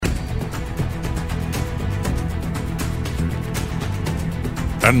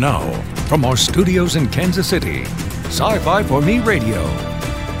And now, from our studios in Kansas City, Sci-Fi for Me Radio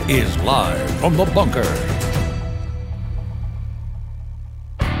is live from the bunker.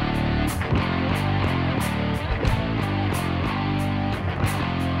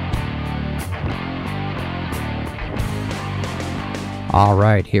 All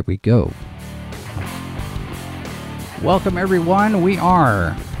right, here we go. Welcome, everyone. We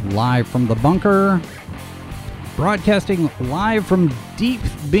are live from the bunker, broadcasting live from deep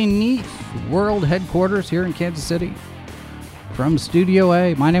beneath world headquarters here in Kansas City from Studio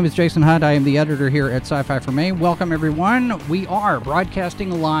A. My name is Jason Hunt. I am the editor here at Sci-Fi for Me. Welcome, everyone. We are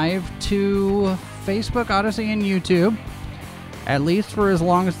broadcasting live to Facebook, Odyssey, and YouTube, at least for as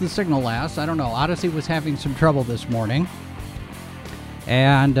long as the signal lasts. I don't know. Odyssey was having some trouble this morning.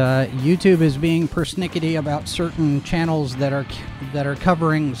 And YouTube is being persnickety about certain channels that are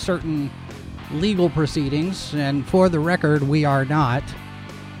covering certain legal proceedings, and for the record, we are not.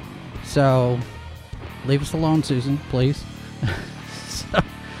 So, leave us alone, Susan, please.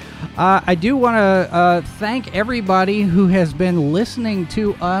 I do want to thank everybody who has been listening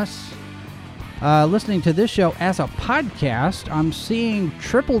to us, listening to this show as a podcast. I'm seeing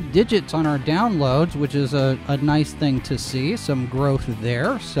triple digits on our downloads, which is a nice thing to see, some growth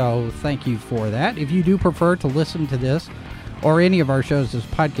there, so thank you for that. If you do prefer to listen to this or any of our shows as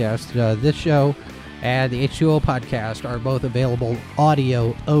podcasts, this show and the H2O podcast are both available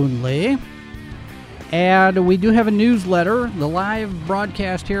audio only. And we do have a newsletter, the live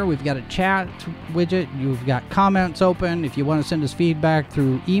broadcast here. We've got a chat widget. You've got comments open. If you want to send us feedback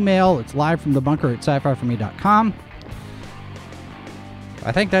through email, it's live from the bunker at sci-fi4me.com.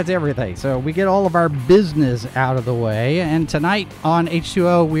 I think that's everything. So we get all of our business out of the way. And tonight on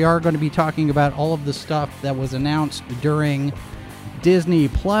H2O, we are going to be talking about all of the stuff that was announced during Disney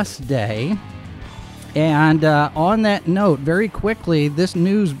Plus Day. And on that note, very quickly, this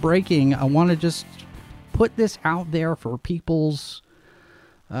news breaking, I want to just put this out there for people's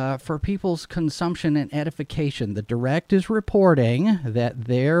consumption and edification. The Direct is reporting that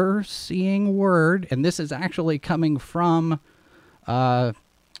they're seeing word, and this is actually coming from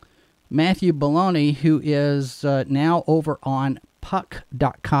Matthew Belloni, who is now over on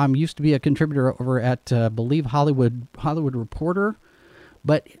Puck.com. Used to be a contributor over at, believe, Hollywood Reporter.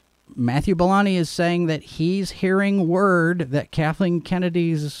 But Matthew Belloni is saying that he's hearing word that Kathleen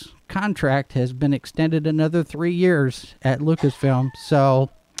Kennedy's contract has been extended another 3 years at Lucasfilm. So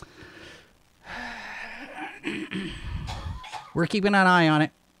we're keeping an eye on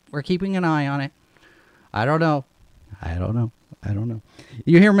it. I don't know.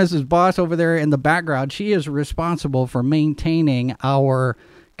 You hear Mrs. Boss over there in the background. She is responsible for maintaining our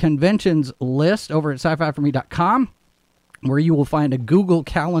conventions list over at sci-fi4me.com, where you will find a Google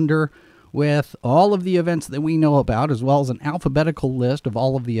Calendar with all of the events that we know about, as well as an alphabetical list of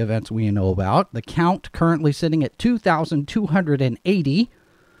all of the events we know about. The count currently sitting at 2,280.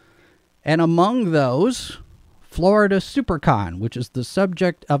 And among those, Florida SuperCon, which is the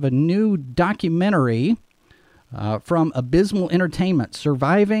subject of a new documentary from Abysmal Entertainment,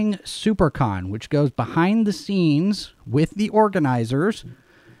 Surviving SuperCon, which goes behind the scenes with the organizers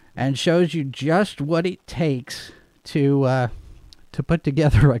and shows you just what it takes to put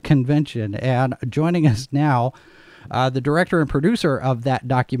together a convention. And joining us now, the director and producer of that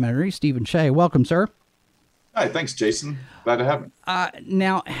documentary, Stephen Shea. Welcome, sir. Hi, thanks, Jason. Glad to have me.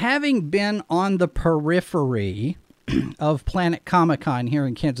 Now, having been on the periphery of Planet Comic-Con here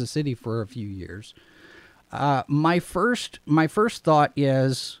in Kansas City for a few years, my first thought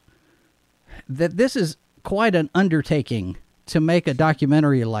is that this is quite an undertaking to make a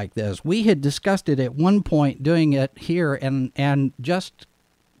documentary like this. We had discussed it at one point, doing it here, and just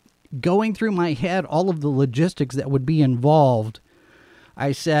going through my head all of the logistics that would be involved,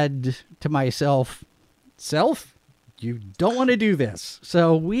 I said to myself, you don't want to do this.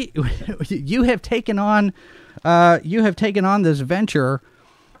 So you have taken on this venture,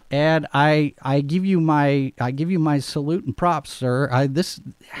 and I give you my salute and props, sir.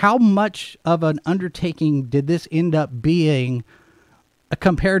 How much of an undertaking did this end up being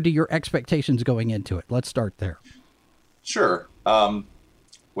compared to your expectations going into it? Let's start there. Sure.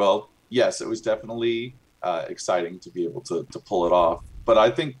 Well, yes, it was definitely exciting to be able to pull it off. But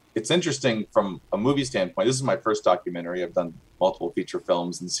I think it's interesting from a movie standpoint. This is my first documentary. I've done multiple feature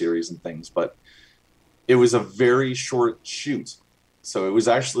films and series and things, but it was a very short shoot. So it was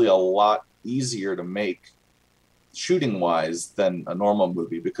actually a lot easier to make shooting-wise than a normal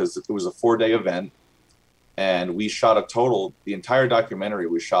movie, because it was a 4-day event, and we shot the entire documentary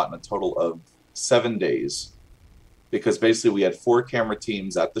was shot in a total of 7 days, because basically we had 4 camera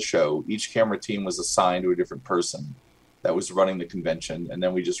teams at the show. Each camera team was assigned to a different person. that was running the convention, and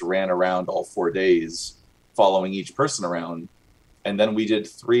then we just ran around all 4 days following each person around. And then we did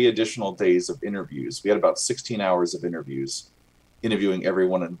 3 additional days of interviews. We had about 16 hours of interviews, interviewing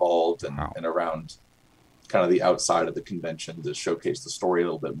everyone involved and, Wow. and around kind of the outside of the convention to showcase the story a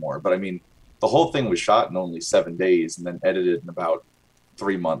little bit more. But I mean, the whole thing was shot in only 7 days and then edited in about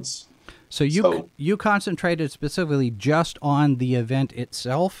 3 months. So you concentrated specifically just on the event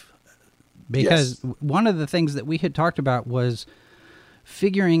itself? Because Yes. one of the things that we had talked about was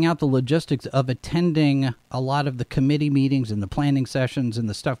figuring out the logistics of attending a lot of the committee meetings and the planning sessions and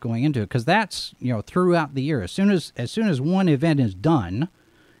the stuff going into it, because that's, you know, throughout the year. As soon as one event is done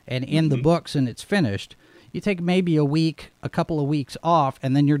and in the books and it's finished, you take maybe a week, a couple of weeks off,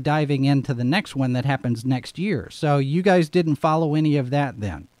 and then you're diving into the next one that happens next year. So you guys didn't follow any of that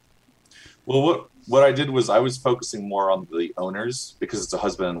then? Well, what I did was I was focusing more on the owners because it's a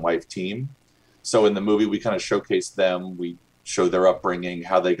husband and wife team. So in the movie, we kind of showcase them. We show their upbringing,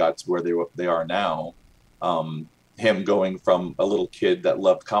 how they got to where they are now. Him going from a little kid that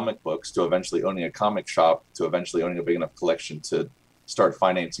loved comic books to eventually owning a comic shop to eventually owning a big enough collection to start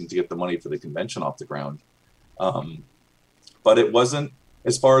financing to get the money for the convention off the ground. But it wasn't,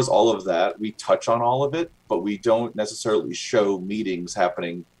 as far as all of that, we touch on all of it, but we don't necessarily show meetings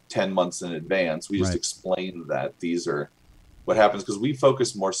happening 10 months in advance. We just Right. explain that these are what happens, because we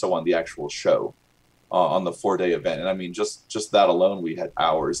focus more so on the actual show, on the 4-day event. And I mean, just that alone, we had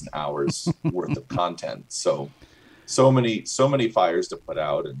hours and hours worth of content. So many fires to put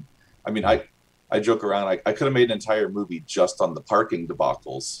out. And I mean, I joke around, I could have made an entire movie just on the parking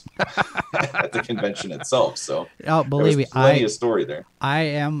debacles at the convention itself. So Oh, believe me, plenty of story there. I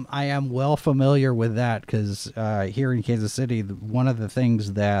am well familiar with that because here in Kansas City, one of the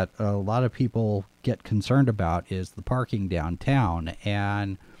things that a lot of people get concerned about is the parking downtown.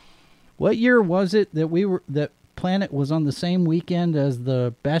 And what year was it that Planet was on the same weekend as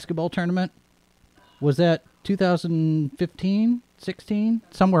the basketball tournament? Was that 2015, 16,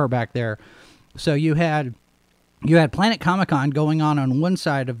 somewhere back there? So you had Planet Comic-Con going on one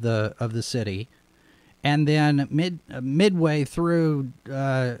side of the city, and then midway through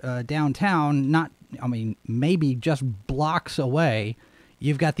downtown, maybe just blocks away,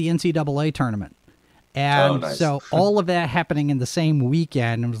 you've got the NCAA tournament. And nice. so all of that happening in the same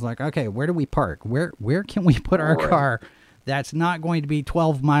weekend, it was like, okay, where do we park? Where can we put our Right. car that's not going to be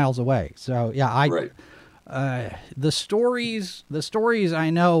 12 miles away? So yeah, Right. the stories I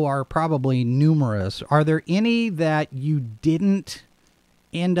know are probably numerous. Are there any that you didn't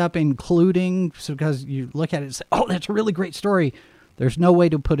end up including because you look at it and say, oh, that's a really great story, there's no way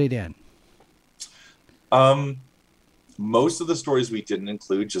to put it in? Most of the stories we didn't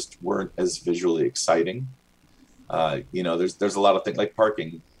include just weren't as visually exciting. There's a lot of things like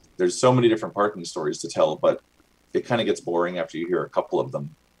parking. There's so many different parking stories to tell, but it kind of gets boring after you hear a couple of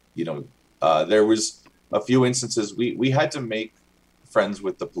them. There was a few instances we had to make friends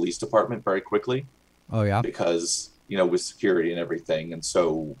with the police department very quickly. Oh yeah. Because with security and everything, and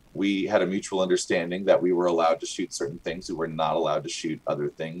so we had a mutual understanding that we were allowed to shoot certain things, we were not allowed to shoot other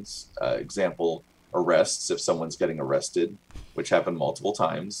things. Example, arrests. If someone's getting arrested, which happened multiple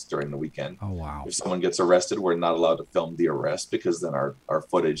times during the weekend. Oh wow. If someone gets arrested, we're not allowed to film the arrest because then our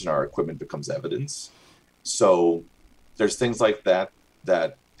footage and our equipment becomes evidence. So there's things like that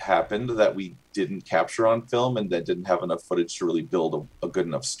happened that we didn't capture on film and that didn't have enough footage to really build a good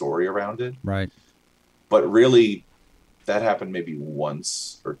enough story around it. Right. But really, that happened maybe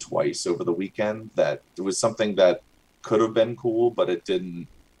once or twice over the weekend. That it was something that could have been cool, but it didn't.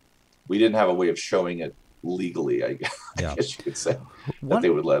 We didn't have a way of showing it legally, I guess you could say, that they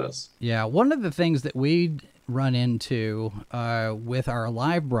would let us. Yeah, one of the things that we'd run into with our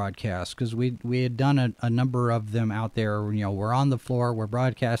live broadcasts, because we had done a number of them out there, we're on the floor, we're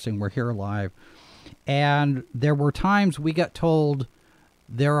broadcasting, we're here live, and there were times we got told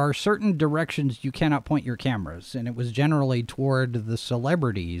there are certain directions you cannot point your cameras, and it was generally toward the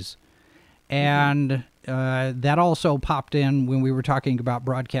celebrities. And that also popped in when we were talking about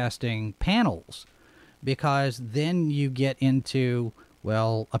broadcasting panels, because then you get into,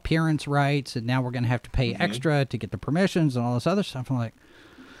 well, appearance rights, and now we're going to have to pay extra to get the permissions and all this other stuff. I'm like,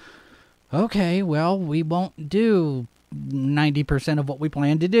 okay, well, we won't do 90% of what we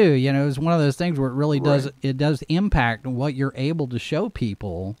plan to do. It's one of those things where it really does impact what you're able to show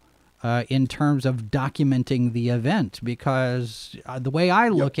people in terms of documenting the event, because the way I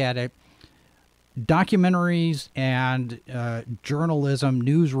look at it, documentaries and journalism,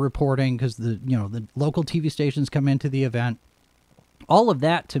 news reporting, because the local TV stations come into the event, all of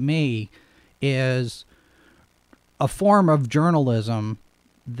that to me is a form of journalism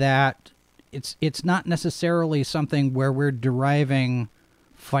that it's not necessarily something where we're deriving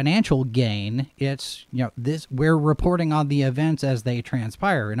financial gain. It's, we're reporting on the events as they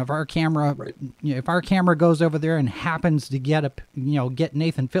transpire. And if our camera, Right. if our camera goes over there and happens to get get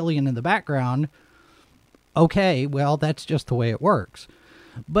Nathan Fillion in the background, okay, well, that's just the way it works.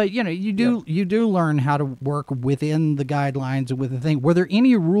 But you do learn how to work within the guidelines and with the thing. Were there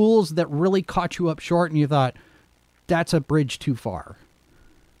any rules that really caught you up short and you thought that's a bridge too far?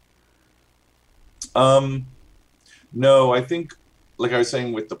 No, I think, like I was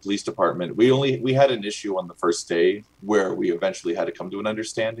saying with the police department, we had an issue on the first day where we eventually had to come to an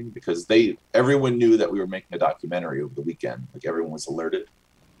understanding because everyone knew that we were making a documentary over the weekend. Like everyone was alerted.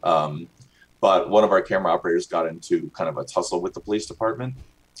 But one of our camera operators got into kind of a tussle with the police department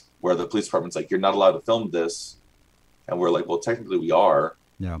where the police department's like, you're not allowed to film this. And we're like, well, technically we are.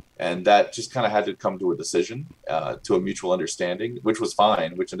 Yeah. And that just kind of had to come to a decision, to a mutual understanding, which was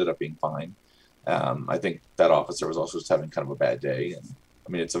fine, which ended up being fine. I think that officer was also just having kind of a bad day. And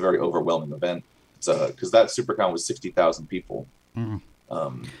I mean, it's a very overwhelming event. Because that SuperCon was 60,000 people. Mm.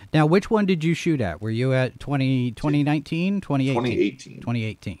 Now, which one did you shoot at? Were you at 2019, 2018? 2018.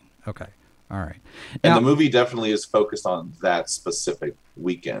 2018. Okay. All right. And Now, the movie definitely is focused on that specific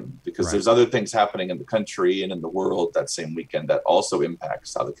weekend because Right. there's other things happening in the country and in the world that same weekend that also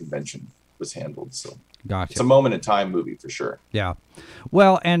impacts how the convention was handled. So gotcha. it's a moment in time movie for sure. Yeah.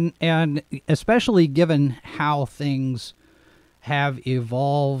 Well, and especially given how things have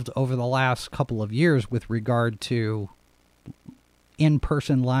evolved over the last couple of years with regard to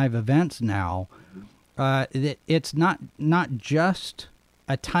in-person live events now, it's not just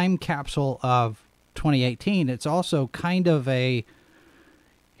a time capsule of 2018. It's also kind of a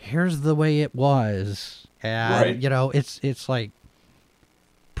here's the way it was. And Right. it's like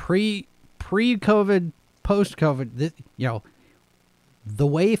pre-COVID, post-COVID, the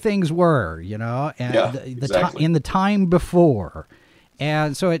way things were, and Yeah, exactly. in the time before.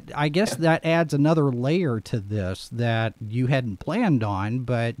 And so I guess that adds another layer to this that you hadn't planned on,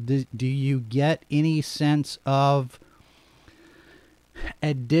 but do you get any sense of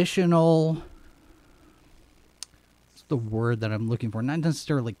additional, what's the word that I'm looking for? Not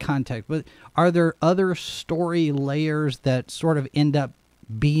necessarily context, but are there other story layers that sort of end up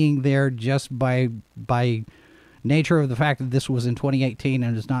being there just by nature of the fact that this was in 2018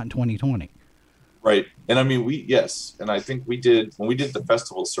 and it's not in 2020? Right. And I mean, and I think when we did the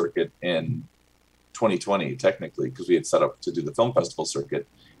festival circuit in 2020, technically, because we had set up to do the film festival circuit,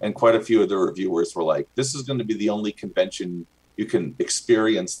 and quite a few of the reviewers were like, this is going to be the only convention you can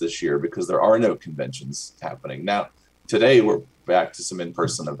experience this year because there are no conventions happening. Now, today we're back to some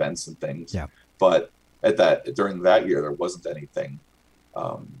in-person events and things. Yeah. But during that year, there wasn't anything,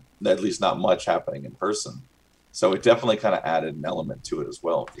 at least not much happening in person. So it definitely kind of added an element to it as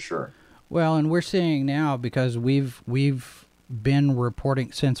well, for sure. Well, and we're seeing now, because we've been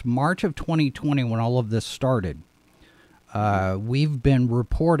reporting since March of 2020 when all of this started. We've been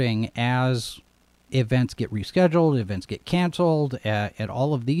reporting as events get rescheduled, events get canceled, at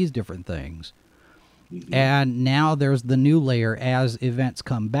all of these different things. Mm-hmm. And now there's the new layer as events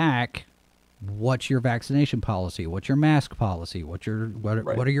come back. What's your vaccination policy? What's your mask policy? What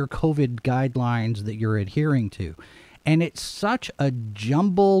are your COVID guidelines that you're adhering to? And it's such a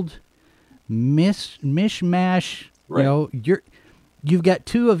jumbled mishmash. Right. You've got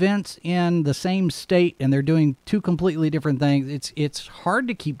two events in the same state and they're doing two completely different things. It's hard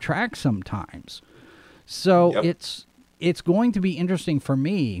to keep track sometimes. So Yep. it's going to be interesting for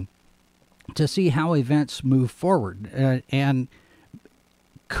me to see how events move forward, and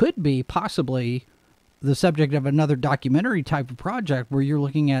could be possibly the subject of another documentary type of project where you're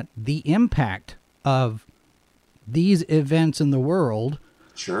looking at the impact of these events in the world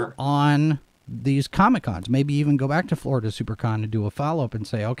Sure. on these Comic-Cons. Maybe even go back to Florida SuperCon and do a follow-up and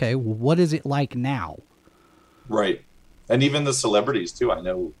say, okay, well, what is it like now? Right. And even the celebrities, too. I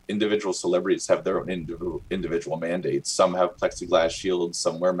know individual celebrities have their own individual mandates. Some have plexiglass shields,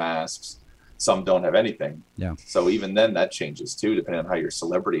 some wear masks, some don't have anything. Yeah. So even then, that changes, too, depending on how your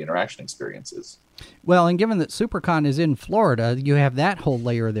celebrity interaction experience is. Well, and given that SuperCon is in Florida, you have that whole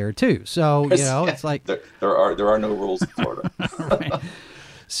layer there, too. So, it's like... There are no rules in Florida. Right.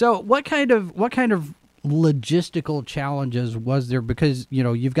 So what kind of logistical challenges was there? Because,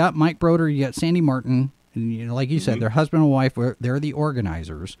 you've got Mike Broder, you got Sandy Martin, and like you said, their husband and wife, they're the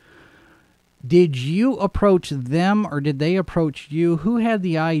organizers. Did you approach them or did they approach you? Who had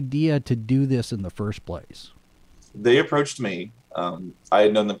the idea to do this in the first place? They approached me. I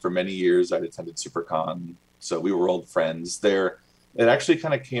had known them for many years. I'd attended SuperCon, so we were old friends. It actually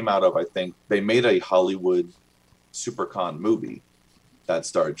kind of came out of, I think, they made a Hollywood SuperCon movie that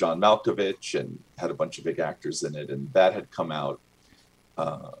starred John Malkovich and had a bunch of big actors in it, and that had come out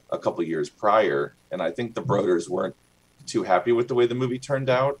a couple years prior. And I think the Broders weren't too happy with the way the movie turned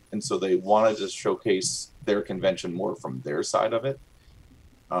out, and so they wanted to showcase their convention more from their side of it,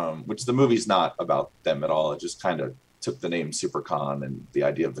 which the movie's not about them at all. It just kind of took the name SuperCon and the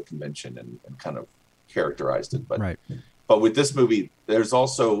idea of the convention and kind of characterized it. But right. But with this movie, they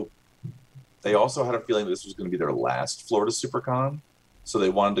also had a feeling that this was going to be their last Florida SuperCon, so they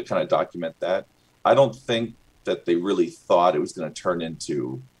wanted to kind of document that. I don't think that they really thought it was going to turn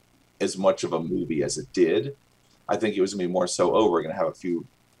into as much of a movie as it did. I think it was going to be more so, we're going to have a few,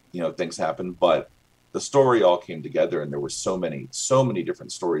 things happen, but the story all came together, and there were so many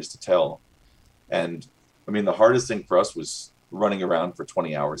different stories to tell. And I mean, the hardest thing for us was running around for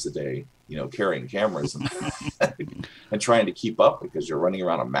 20 hours a day, carrying cameras and, and trying to keep up, because you're running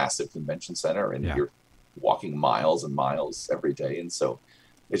around a massive convention center and you're walking miles and miles every day. And so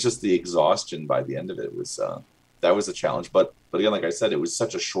it's just the exhaustion by the end of it was, that was a challenge. But again, like I said, it was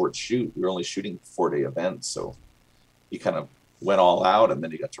such a short shoot. We were only shooting 4-day events. So you kind of went all out, and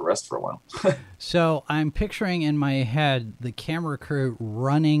then you got to rest for a while. So I'm picturing in my head the camera crew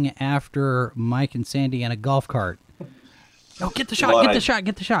running after Mike and Sandy in a golf cart. Oh, get the shot,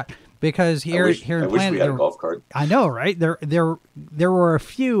 get the shot. Because here in Planet, wish we had a golf cart. I know, right? There were a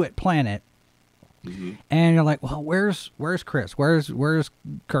few at Planet. Mm-hmm. And you're like, well, where's Chris? Where's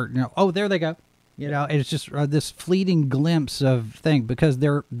Kurt? Oh, there they go. It's just this fleeting glimpse of thing, because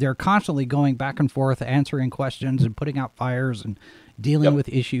they're constantly going back and forth, answering questions and putting out fires and dealing with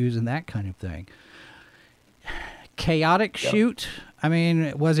issues and that kind of thing. Chaotic shoot. I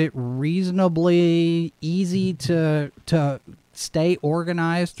mean, was it reasonably easy to stay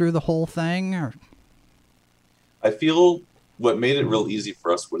organized through the whole thing? Or? I feel what made it real easy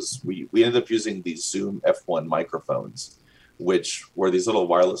for us was we ended up using these Zoom F1 microphones, which were these little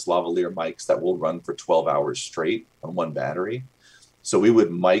wireless lavalier mics that will run for 12 hours straight on one battery. So we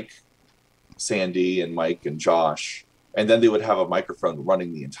would mic Sandy and Mike and Josh, and then they would have a microphone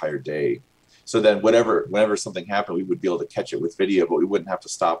running the entire day. So then whenever something happened, we would be able to catch it with video, but we wouldn't have to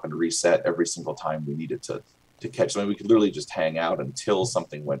stop and reset every single time we needed to catch something. We could literally just hang out until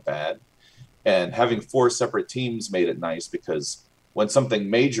something went bad. And having 4 separate teams made it nice, because when something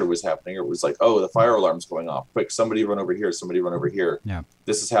major was happening, it was like, oh, the fire alarm's going off. Quick, somebody run over here, somebody run over here. Yeah.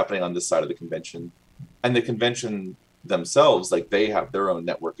 This is happening on this side of the convention. And the convention themselves, like, they have their own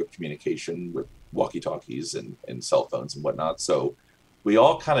network of communication with walkie-talkies and cell phones and whatnot. So we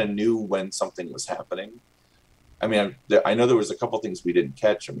all kind of knew when something was happening. I mean, I know there was a couple things we didn't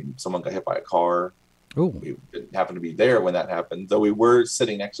catch. I mean, someone got hit by a car. Ooh. We didn't happen to be there when that happened, though we were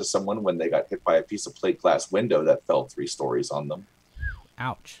sitting next to someone when they got hit by a piece of plate glass window that fell 3 stories on them.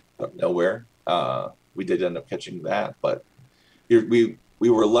 Ouch. Out of nowhere. We did end up catching that, but we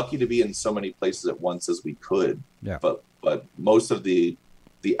were lucky to be in so many places at once as we could. Yeah. But most of the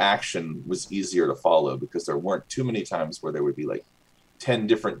action was easier to follow, because there weren't too many times where there would be like 10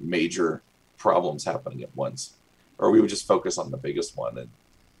 different major problems happening at once, or we would just focus on the biggest one.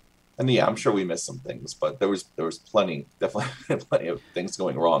 And yeah, I'm sure we missed some things, but there was definitely plenty of things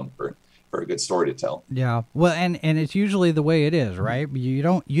going wrong for a good story to tell. Yeah. Well, and it's usually the way it is, right? You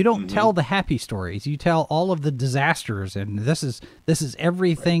don't mm-hmm. tell the happy stories. You tell all of the disasters, and this is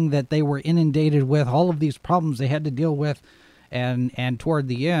everything right. that they were inundated with, all of these problems they had to deal with, and toward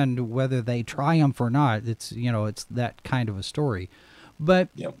the end, whether they triumph or not, it's that kind of a story. But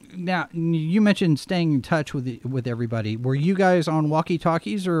now you mentioned staying in touch with everybody. Were you guys on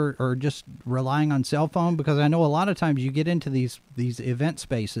walkie-talkies or just relying on cell phone? Because I know a lot of times you get into these event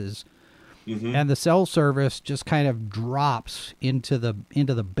spaces, mm-hmm. and the cell service just kind of drops into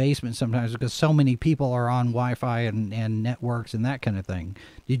the basement sometimes, because so many people are on Wi-Fi and networks and that kind of thing.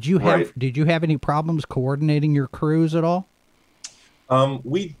 Did you have any problems coordinating your crews at all?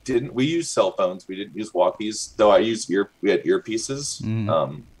 We didn't. We used cell phones. We didn't use walkies, though. We had earpieces,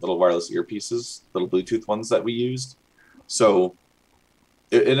 mm-hmm. Little wireless earpieces, little Bluetooth ones that we used. So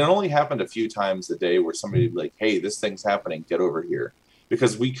it only happened a few times a day where somebody would be like, "Hey, this thing's happening. Get over here,"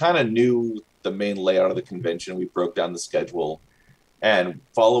 because we kind of knew the main layout of the convention. We broke down the schedule, and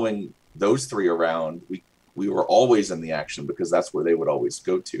following those 3 around, we were always in the action, because that's where they would always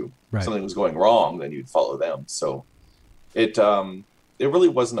go to. Right. If something was going wrong, then you'd follow them. So it really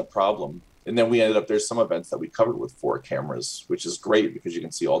wasn't a problem. And then there's some events that we covered with 4 cameras, which is great, because you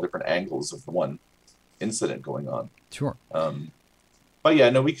can see all different angles of the one incident going on. Sure. But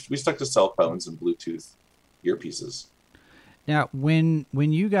yeah, no, we stuck to cell phones and Bluetooth earpieces. Now, when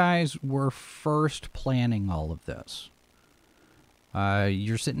you guys were first planning all of this,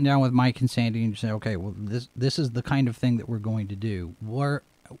 You're sitting down with Mike and Sandy, and you say, "Okay, well, this is the kind of thing that we're going to do." What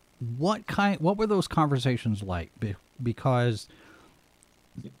were those conversations like? Because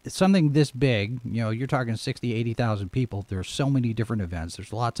it's something this big, you're talking 60, 80,000 people. There's so many different events.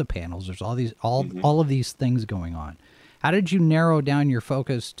 There's lots of panels. There's all of these things going on. How did you narrow down your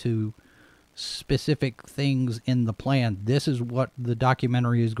focus to specific things in the plan? This is what the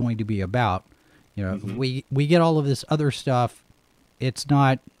documentary is going to be about. We get all of this other stuff. It's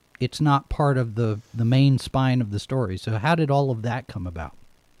not part of the main spine of the story. So how did all of that come about?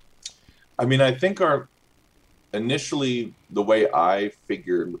 I mean, I think initially the way I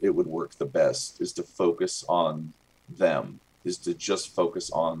figured it would work the best is to focus on them, is to just focus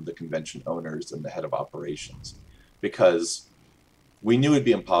on the convention owners and the head of operations, because we knew it'd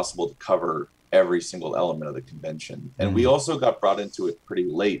be impossible to cover every single element of the convention. And we also got brought into it pretty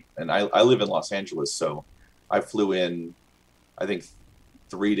late. And I live in Los Angeles, so I flew in, I think,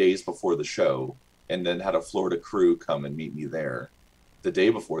 3 days before the show, and then had a Florida crew come and meet me there the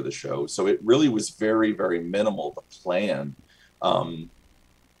day before the show. So it really was very, very minimal, the plan,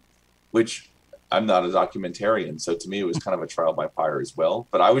 which I'm not a documentarian. So to me, it was kind of a trial by fire as well.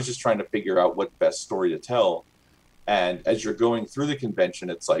 But I was just trying to figure out what best story to tell. And as you're going through the convention,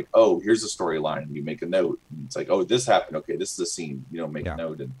 it's like, oh, here's a storyline. You make a note. And it's like, oh, this happened. Okay, this is a scene. Make a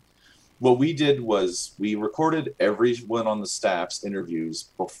note. And what we did was we recorded everyone on the staff's interviews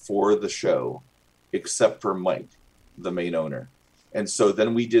before the show, except for Mike, the main owner. And so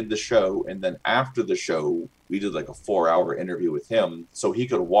then we did the show. And then after the show, we did like a 4-hour interview with him so he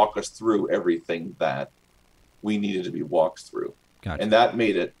could walk us through everything that we needed to be walked through. Gotcha. And that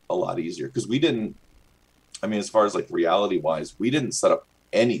made it a lot easier because as far as like reality wise, we didn't set up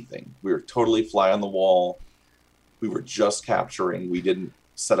anything. We were totally fly on the wall. We were just capturing. We didn't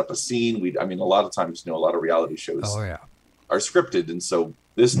set up a scene. A lot of times, a lot of reality shows are scripted. And so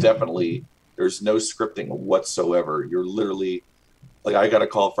this definitely, there's no scripting whatsoever. You're literally, like, I got a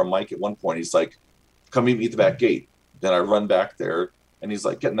call from Mike at one point. He's like, come meet me at the back gate. Then I run back there and he's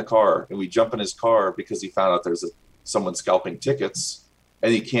like, get in the car. And we jump in his car because he found out there's someone scalping tickets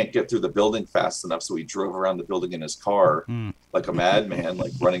and he can't get through the building fast enough. So he drove around the building in his car like a madman,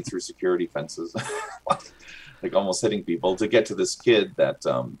 like running through security fences, like almost hitting people to get to this kid that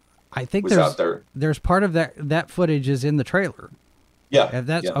I think was out there. There's part of that footage is in the trailer. Yeah.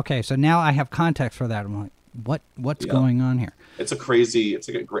 Okay. So now I have context for that. I'm like, what's going on here? It's a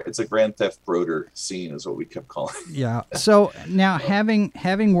Grand Theft Broder scene is what we kept calling it. Yeah. So now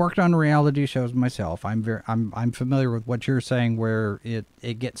having worked on reality shows myself, I'm familiar with what you're saying, where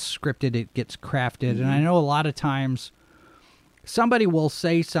it gets scripted, it gets crafted. And I know a lot of times somebody will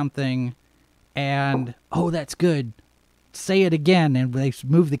say something and, oh, that's good, say it again, and they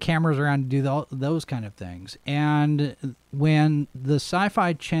move the cameras around to do those kind of things. And when the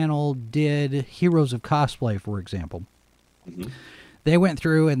Sci-Fi Channel did Heroes of Cosplay, for example, they went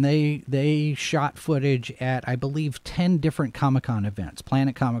through and they shot footage at, I believe, 10 different Comic-Con events.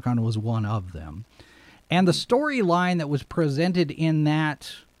 Planet Comic-Con was one of them. And the storyline that was presented in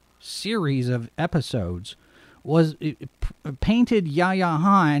that series of episodes was painted Yahya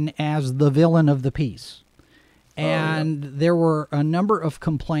Han as the villain of the piece. And there were a number of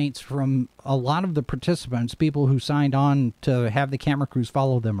complaints from a lot of the participants, people who signed on to have the camera crews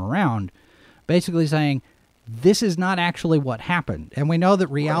follow them around, basically saying, this is not actually what happened. And we know that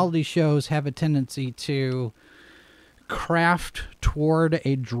reality shows have a tendency to craft toward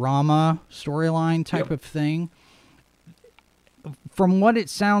a drama storyline type of thing. From what it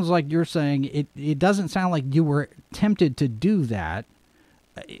sounds like you're saying, it doesn't sound like you were tempted to do that.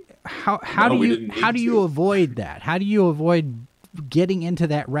 How do you avoid that? How do you avoid getting into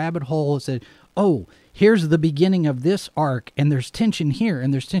that rabbit hole and said, oh, here's the beginning of this arc, and there's tension here,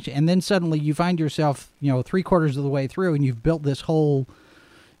 and there's tension, and then suddenly you find yourself, 3/4 of the way through, and you've built this whole,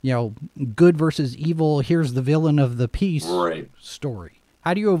 good versus evil, here's the villain of the piece story.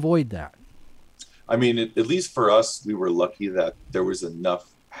 How do you avoid that? At least for us, we were lucky that there was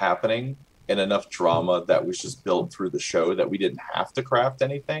enough happening and enough drama that was just built through the show that we didn't have to craft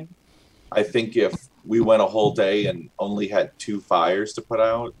anything. I think if we went a whole day and only had 2 fires to put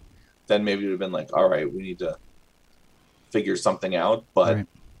out, then maybe it would have been like, all right, we need to figure something out. But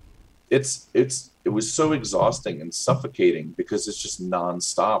it was so exhausting and suffocating because it's just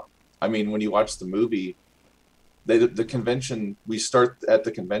nonstop. When you watch the movie, the convention, we start at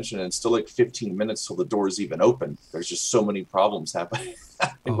the convention and it's still like 15 minutes till the doors even open. There's just so many problems happening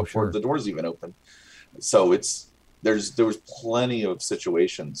before the doors even open. So there was plenty of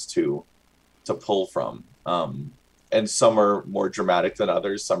situations to pull from. And some are more dramatic than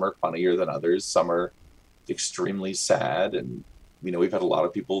others. Some are funnier than others. Some are extremely sad. And we've had a lot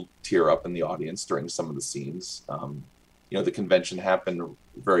of people tear up in the audience during some of the scenes. The convention happened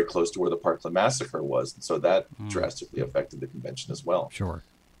very close to where the Parkland Massacre was, and so that drastically affected the convention as well. Sure.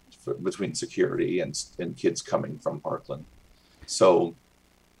 Between security and kids coming from Parkland. So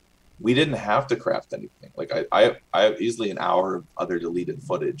we didn't have to craft anything. Like I have easily an hour of other deleted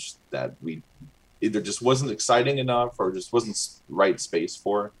footage that we either just wasn't exciting enough or just wasn't right space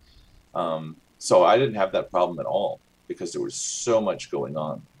for. So I didn't have that problem at all because there was so much going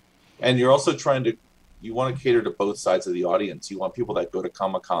on. And you're also you want to cater to both sides of the audience. You want people that go to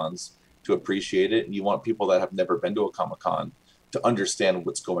Comic-Cons to appreciate it, and you want people that have never been to a Comic-Con to understand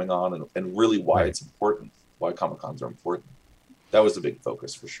what's going on and really why it's important, why Comic-Cons are important. That was a big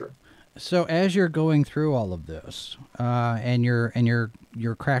focus for sure. So as you're going through all of this, and you're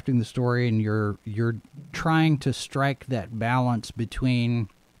crafting the story, and you're trying to strike that balance between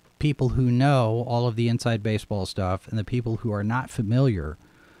people who know all of the inside baseball stuff and the people who are not familiar,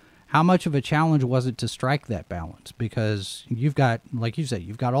 how much of a challenge was it to strike that balance? Because you've got, like you said,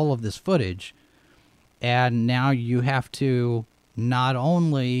 you've got all of this footage, and now you have to not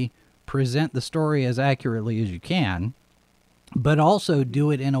only present the story as accurately as you can, but also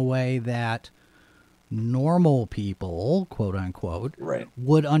do it in a way that normal people, quote unquote, right,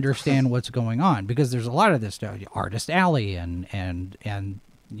 would understand what's going on. Because there's a lot of this stuff, Artist Alley and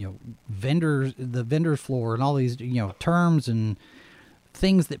vendors, the vendors floor, and all these terms and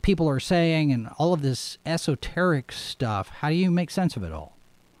things that people are saying, and all of this esoteric stuff. How do you make sense of it all?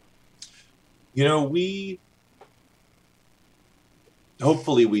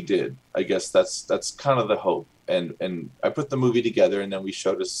 Hopefully we did. I guess that's kind of the hope. And I put the movie together, and then we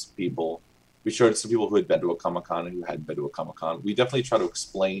showed it to some people who had been to a Comic-Con and who hadn't been to a Comic-Con. We definitely try to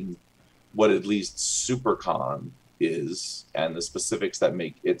explain what at least SuperCon is and the specifics that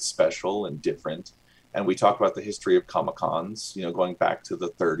make it special and different. And we talk about the history of Comic-Cons, going back to the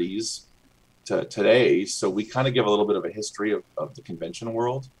 30s to today. So we kind of give a little bit of a history of the convention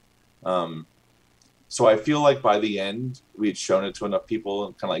world. So I feel like by the end, we had shown it to enough people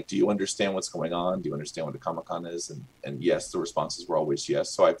and kind of like, do you understand what's going on? Do you understand what a Comic-Con is? And yes, the responses were always yes.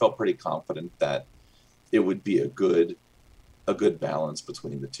 So I felt pretty confident that it would be a good balance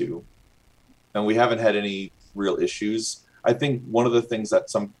between the two. And we haven't had any real issues. I think one of the things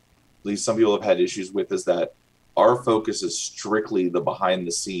that at least some people have had issues with is that our focus is strictly the behind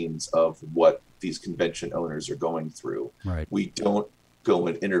the scenes of what these convention owners are going through. Right. We don't go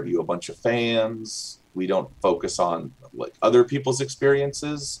and interview a bunch of fans. We don't focus on like other people's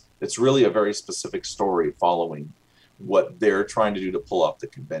experiences. It's really a very specific story following what they're trying to do to pull off the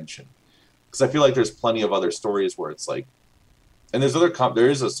convention. Because I feel like there's plenty of other stories where it's like, and there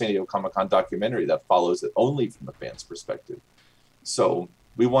is a San Diego Comic-Con documentary that follows it only from the fans' perspective. So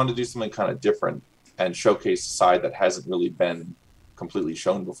we wanted to do something kind of different and showcase a side that hasn't really been completely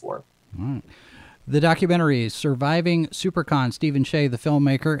shown before. Mm. The documentary is Surviving SuperCon, Stephen Shea, the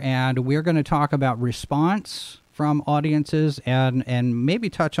filmmaker, and we're going to talk about response from audiences and maybe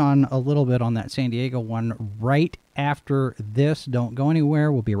touch on a little bit on that San Diego one right after this. Don't go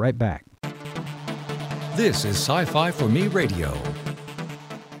anywhere. We'll be right back. This is Sci-Fi for Me Radio.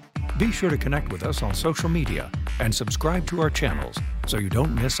 Be sure to connect with us on social media and subscribe to our channels so you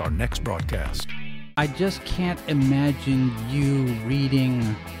don't miss our next broadcast. I just can't imagine you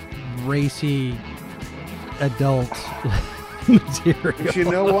reading racy adult material. But you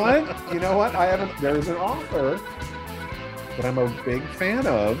know what? There's an author that I'm a big fan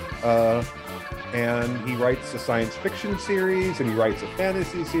of, and he writes a science fiction series, and he writes a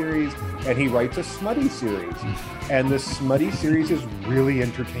fantasy series, and he writes a smutty series. And the smutty series is really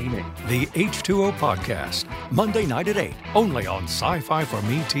entertaining. The H2O Podcast, Monday night at 8, only on Sci-Fi for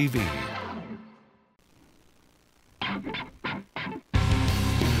Me TV.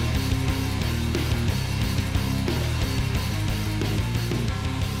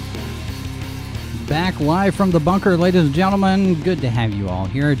 Back live from the bunker, ladies and gentlemen. Good to have you all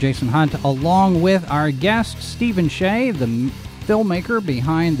here. Jason Hunt, along with our guest, Stephen Shea, the filmmaker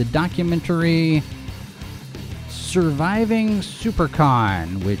behind the documentary Surviving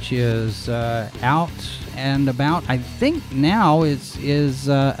SuperCon, which is out and about. I think now is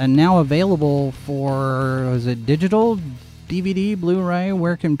now available for, is it digital, DVD, Blu-ray?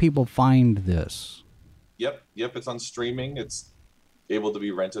 Where can people find this? Yep. It's on streaming. It's able to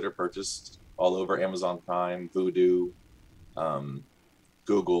be rented or purchased all over Amazon Prime, Vudu,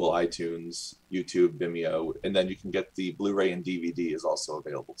 Google, iTunes, YouTube, Vimeo, and then you can get the Blu-ray and DVD is also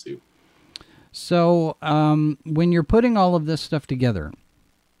available too. So when you're putting all of this stuff together,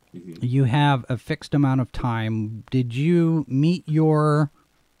 you have a fixed amount of time. Did you meet your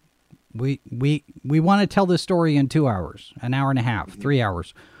we want to tell this story in 2 hours, an hour and a half, 3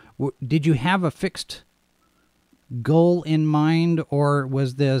 hours. Did you have a fixed goal in mind, or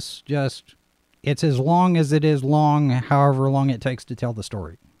was this just, it's as long as it is long, however long it takes to tell the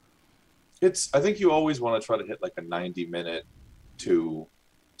story? I think you always want to try to hit like a 90-minute to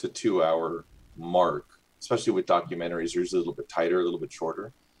 2 hour mark, especially with documentaries. They're usually a little bit tighter, a little bit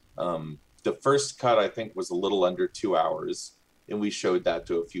shorter. The first cut, I think, was a little under 2 hours, and we showed that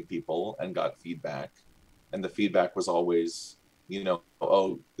to a few people and got feedback. And the feedback was always,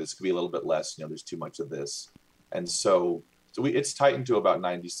 oh, this could be a little bit less, there's too much of this. And so it's tightened to about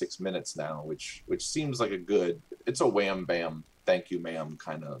 96 minutes now, which seems like it's a wham bam, thank you ma'am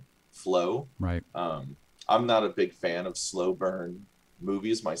kind of flow. Right. I'm not a big fan of slow burn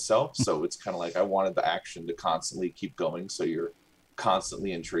movies myself, so it's kind of like I wanted the action to constantly keep going, so you're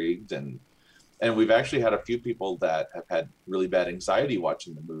constantly intrigued. And we've actually had a few people that have had really bad anxiety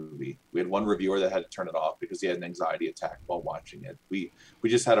watching the movie. We had one reviewer that had to turn it off because he had an anxiety attack while watching it. We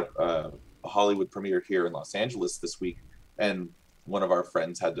just had a Hollywood premiere here in Los Angeles this week, and one of our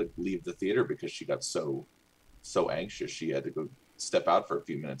friends had to leave the theater because she got so anxious she had to go step out for a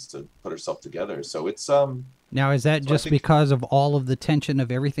few minutes to put herself together. So it's now, is that just because of all of the tension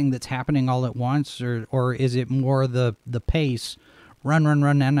of everything that's happening all at once, or is it more the pace, run,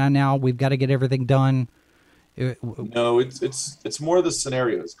 and now we've got to get everything done? No, it's more the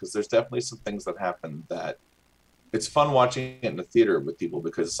scenarios, because there's definitely some things that happen that it's fun watching it in the theater with people,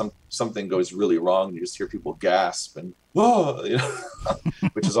 because something goes really wrong and you just hear people gasp and whoa,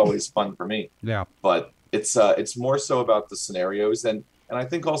 which is always fun for me. Yeah. But it's more so about the scenarios, and I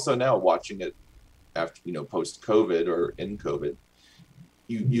think also now watching it after post COVID or in COVID,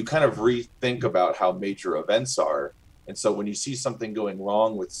 you kind of rethink about how major events are, and so when you see something going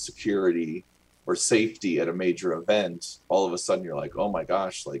wrong with security or safety at a major event, all of a sudden you're like, oh my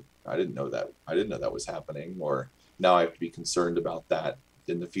gosh, like I didn't know that was happening, or now I have to be concerned about that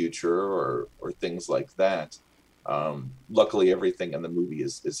in the future, or things like that. Luckily, everything in the movie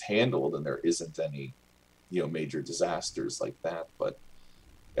is handled, and there isn't any major disasters like that. But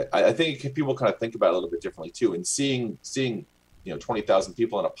I think people kind of think about it a little bit differently too, and seeing 20,000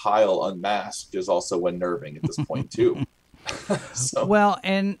 people in a pile unmasked is also unnerving at this point too. So. Well,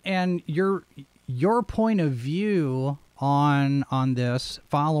 and your point of view on this,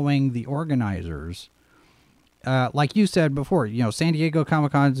 following the organizers, like you said before, San Diego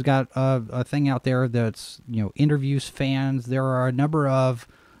Comic-Con's got a thing out there that's interviews fans. There are a number of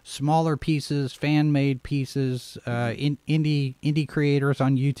smaller pieces, fan-made pieces, indie creators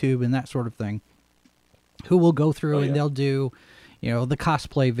on YouTube and that sort of thing, who will go through and they'll do, the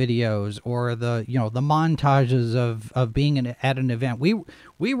cosplay videos, or the montages of being at an event.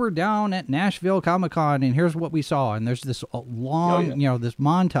 We were down at Nashville Comic-Con, and here's what we saw, and there's this long, this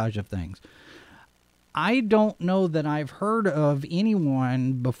montage of things. I don't know that I've heard of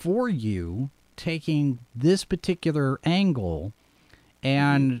anyone before you taking this particular angle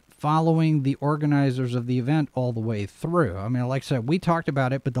and following the organizers of the event all the way through. I mean, like I said, we talked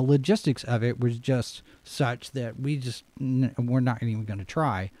about it, but the logistics of it was just such that we're not even going to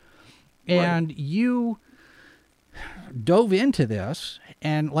try. And you dove into this,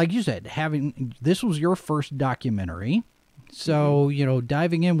 and like you said, this was your first documentary. So,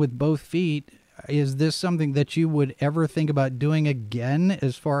 diving in with both feet, is this something that you would ever think about doing again,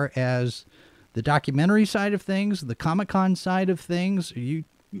 as far as the documentary side of things, the Comic-Con side of things? You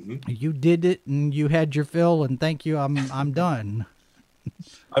did it and you had your fill, and thank you, I'm done.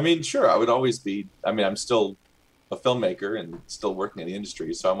 I mean, sure, I would always be. I mean, I'm still a filmmaker and still working in the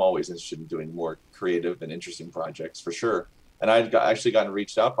industry, so I'm always interested in doing more creative and interesting projects, for sure. And I'd actually gotten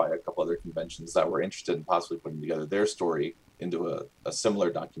reached out by a couple other conventions that were interested in possibly putting together their story into a similar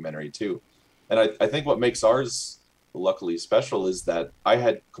documentary too. And I think what makes ours luckily special is that I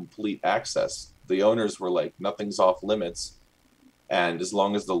had complete access. The owners were like, nothing's off limits, and as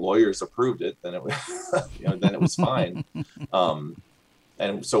long as the lawyers approved it, then it was then it was fine.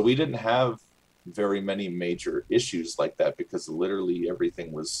 And so we didn't have very many major issues like that, because literally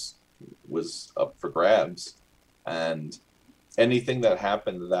everything was up for grabs, and anything that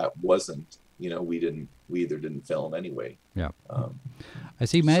happened that wasn't, we either didn't film anyway. Yeah. I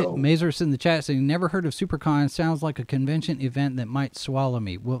see Mazur's in the chat saying, never heard of SuperCon. Sounds like a convention event that might swallow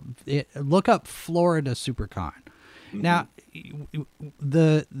me. Well, look up Florida SuperCon. Mm-hmm. Now,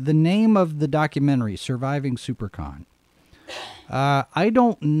 the name of the documentary, Surviving SuperCon. I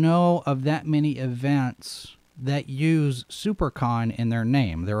don't know of that many events that use SuperCon in their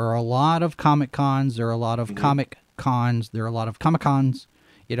name. There are a lot of Comic Cons. There are a lot of Comic Cons. There are a lot of Comic Cons.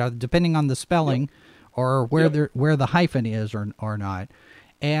 Depending on the spelling, or where the hyphen is or not.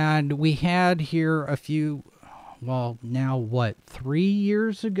 And we had here a few, well, now what, 3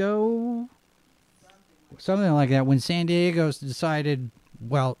 years ago? Something like that, when San Diego's decided,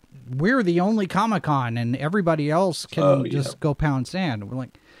 well, we're the only Comic-Con and everybody else can just go pound sand. We're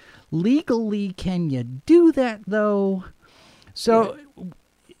like, legally, can you do that, though? So,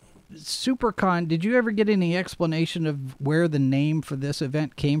 SuperCon, did you ever get any explanation of where the name for this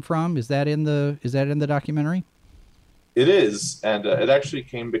event came from? Is that in the documentary? It is, and it actually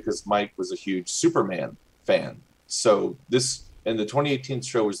came because Mike was a huge Superman fan. So this, and the 2018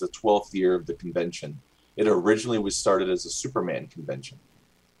 show was the 12th year of the convention. It originally was started as a Superman convention.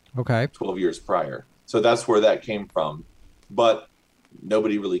 Okay. 12 years prior. So that's where that came from. But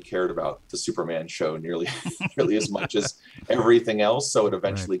nobody really cared about the Superman show nearly as much as everything else. So it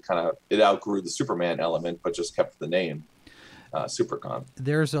eventually it outgrew the Superman element, but just kept the name. SuperCon.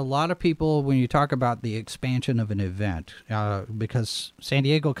 There's a lot of people when you talk about the expansion of an event, because San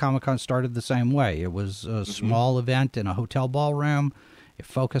Diego Comic-Con started the same way. It was a small event in a hotel ballroom. It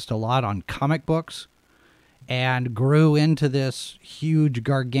focused a lot on comic books and grew into this huge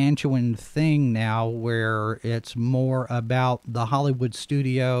gargantuan thing now where it's more about the Hollywood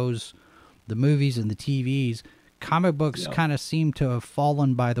studios, the movies and the TVs. Comic books kind of seem to have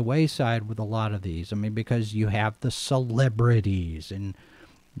fallen by the wayside with a lot of these. I mean, because you have the celebrities, and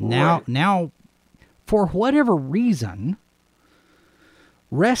now, for whatever reason,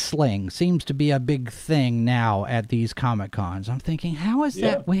 wrestling seems to be a big thing now at these Comic Cons. I'm thinking, how is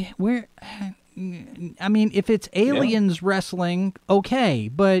that? Where? I mean, if it's aliens wrestling, okay,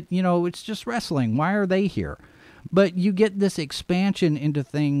 but it's just wrestling. Why are they here? But you get this expansion into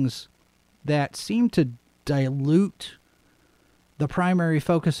things that seem to dilute the primary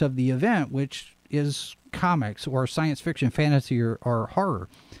focus of the event, which is comics or science fiction, fantasy, or horror.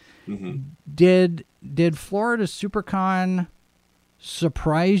 Did Florida SuperCon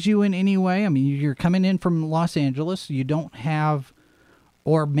surprise you in any way? I mean, you're coming in from Los Angeles. You don't have,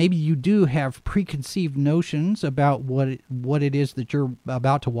 or maybe you do have, preconceived notions about what it is that you're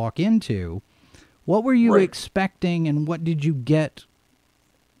about to walk into. What were you expecting, and what did you get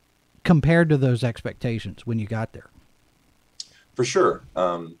compared to those expectations when you got there? For sure.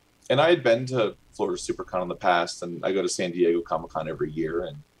 And I had been to Florida SuperCon in the past, and I go to San Diego Comic-Con every year.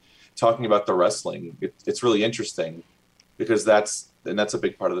 And talking about the wrestling, it's really interesting because that's a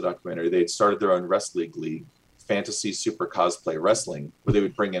big part of the documentary. They had started their own wrestling league, Fantasy Super Cosplay Wrestling, where they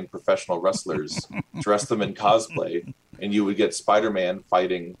would bring in professional wrestlers, dress them in cosplay, and you would get Spider-Man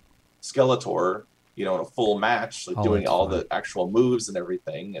fighting Skeletor, in a full match, doing all the actual moves and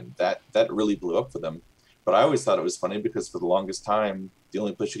everything. And that really blew up for them. But I always thought it was funny because for the longest time, the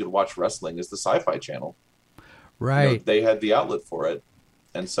only place you could watch wrestling is the Sci-Fi Channel. Right. They had the outlet for it.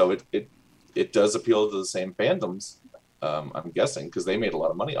 And so it does appeal to the same fandoms, I'm guessing, because they made a lot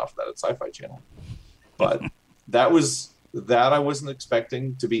of money off of that at Sci-Fi Channel. But that I wasn't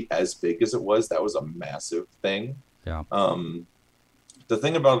expecting to be as big as it was. That was a massive thing. Yeah. The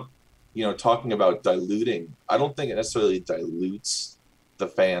thing about talking about diluting, I don't think it necessarily dilutes the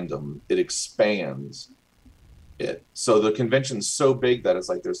fandom. It expands it. So the convention's so big that it's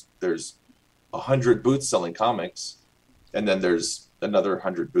like there's 100 booths selling comics, and then there's another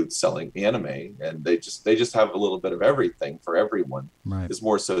 100 booths selling anime, and they just have a little bit of everything for everyone. Right. Is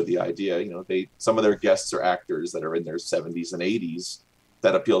more so the idea. Some of their guests are actors that are in their 70s and 80s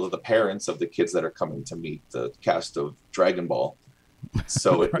that appeal to the parents of the kids that are coming to meet the cast of Dragon Ball.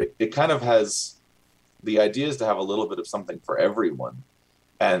 So it kind of has, the idea is to have a little bit of something for everyone.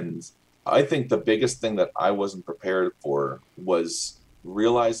 And I think the biggest thing that I wasn't prepared for was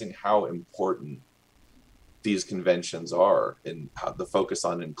realizing how important these conventions are and how the focus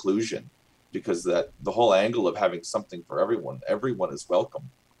on inclusion, because that the whole angle of having something for everyone is welcome.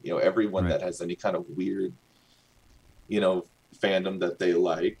 Everyone that has any kind of weird, fandom that they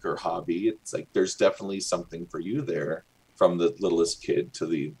like or hobby, it's like there's definitely something for you there, from the littlest kid to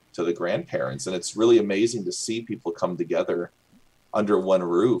the grandparents. And it's really amazing to see people come together under one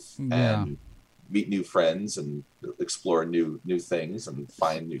roof and meet new friends and explore new things and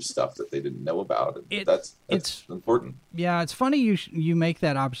find new stuff that they didn't know about. And that's important. Yeah, it's funny you make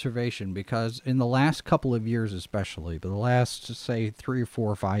that observation, because in the last couple of years especially, but the last, say, 3 or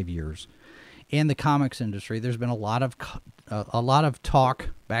 4 or 5 years, in the comics industry, there's been a lot of talk,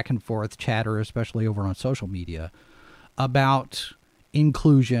 back and forth, chatter, especially over on social media, about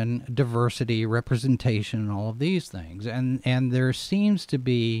inclusion, diversity, representation, and all of these things. And there seems to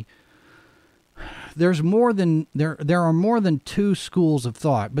be, there are more than 2 schools of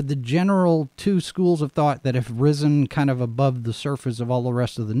thought, but the general 2 schools of thought that have risen kind of above the surface of all the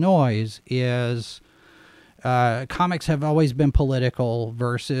rest of the noise is comics have always been political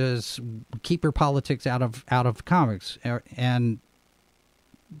versus keep your politics out of comics, and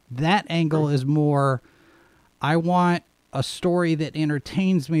that angle is more, I want a story that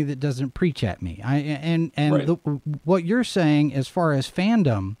entertains me, that doesn't preach at me. Right. What you're saying as far as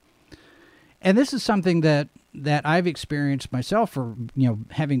fandom, and this is something that I've experienced myself for,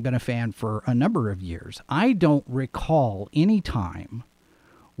 having been a fan for a number of years. I don't recall any time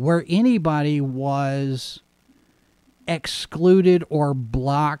where anybody was excluded or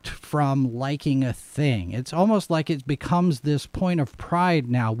blocked from liking a thing. It's almost like it becomes this point of pride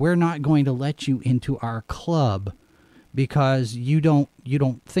now. We're not going to let you into our club because you don't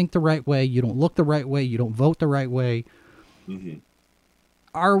think the right way, you don't look the right way, you don't vote the right way. Mm-hmm.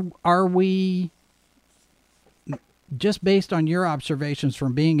 Are we, just based on your observations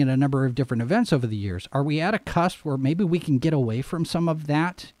from being in a number of different events over the years, are we at a cusp where maybe we can get away from some of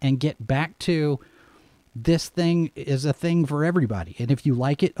that and get back to this thing is a thing for everybody? And if you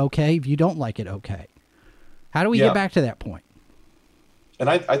like it, okay. If you don't like it, okay. How do we get back to that point? And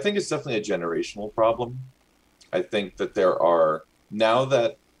I think it's definitely a generational problem. I think that there are, now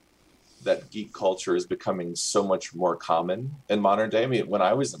that geek culture is becoming so much more common in modern day. I mean, when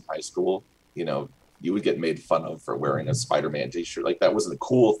I was in high school, you would get made fun of for wearing a Spider-Man t-shirt. Like, that wasn't a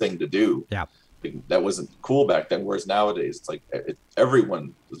cool thing to do. Yeah. That wasn't cool back then. Whereas nowadays, it's like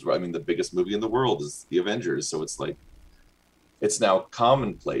everyone is, I mean, the biggest movie in the world is the Avengers. So it's like, it's now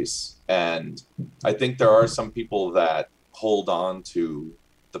commonplace. And I think there are some people that hold on to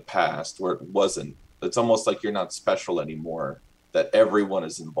the past where it wasn't. It's almost like you're not special anymore, that everyone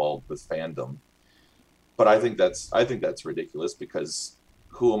is involved with fandom. But I think that's ridiculous, because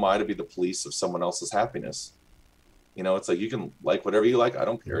who am I to be the police of someone else's happiness? It's like, you can like whatever you like. I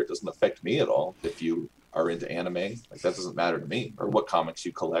don't care. It doesn't affect me at all. If you are into anime, like, that doesn't matter to me, or what comics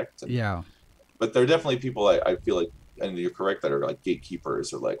you collect. Yeah. But there are definitely people I feel like, and you're correct, that are like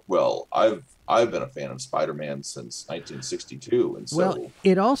gatekeepers, or like, well, I've been a fan of Spider-Man since 1962, and so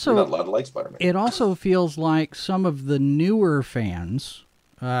it also, you're not allowed to like Spider-Man. It also feels like some of the newer fans,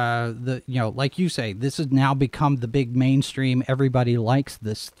 like you say, this has now become the big mainstream. Everybody likes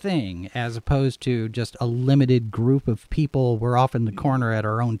this thing, as opposed to just a limited group of people. We're off in the corner at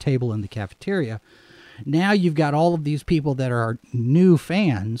our own table in the cafeteria. Now you've got all of these people that are new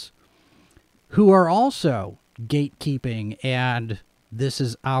fans who are also gatekeeping, and this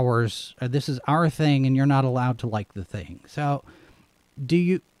is ours, this is our thing, and you're not allowed to like the thing. So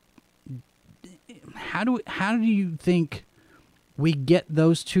how do you think we get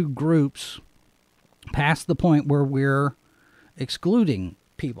those two groups past the point where we're excluding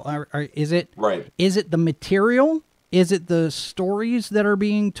people? Is it the material? Is it the stories that are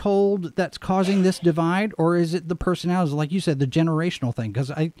being told that's causing this divide? Or is it the personalities, like you said, the generational thing?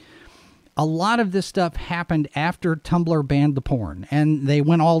 Because a lot of this stuff happened after Tumblr banned the porn, and they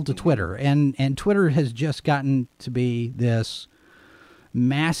went all to Twitter, and Twitter has just gotten to be this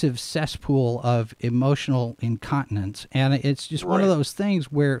massive cesspool of emotional incontinence. And it's just one of those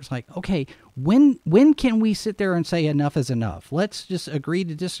things where it's like, okay, when can we sit there and say enough is enough? Let's just agree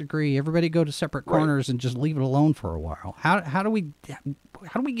to disagree. Everybody go to separate corners and just leave it alone for a while. How do we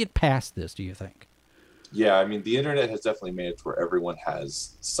get past this, do you think? Yeah, I mean, the internet has definitely made it to where everyone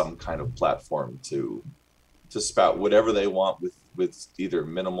has some kind of platform to spout whatever they want with either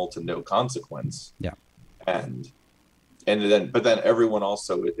minimal to no consequence. Yeah. But then everyone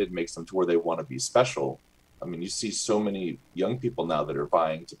also, it makes them to where they want to be special. I mean, you see so many young people now that are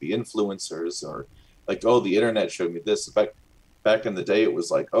vying to be influencers, or like, oh, the internet showed me this. Back in the day, it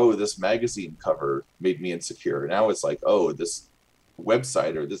was like, oh, this magazine cover made me insecure. Now it's like, oh, this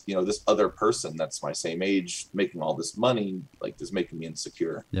website, or this, this other person that's my same age making all this money, like, is making me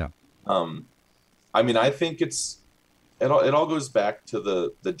insecure. Yeah. I mean, I think it all goes back to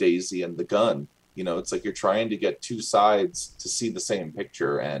the daisy and the gun. It's like you're trying to get two sides to see the same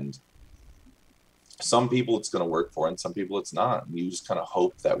picture, and some people it's going to work for, and some people it's not. And you just kind of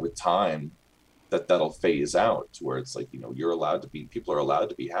hope that with time that'll phase out, to where it's like, people are allowed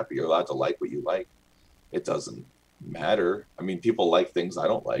to be happy. You're allowed to like what you like. It doesn't matter. I mean, people like things I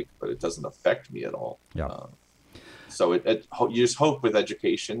don't like, but it doesn't affect me at all. Yeah. So you just hope with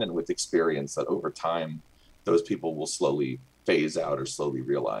education and with experience that over time, those people will slowly phase out, or slowly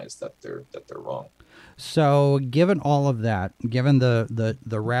realize that they're wrong. So given all of that, given the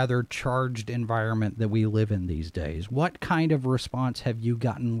rather charged environment that we live in these days, what kind of response have you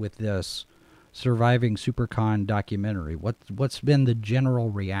gotten with this Surviving SuperCon documentary? What's been the general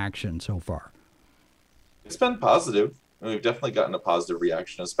reaction so far? It's been positive. I mean, we've definitely gotten a positive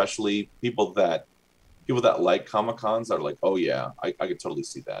reaction, especially people that like Comic-Cons are like, oh yeah, I could totally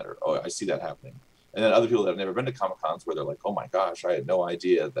see that, or oh, I see that happening. And then other people that have never been to Comic-Cons where they're like, oh my gosh, I had no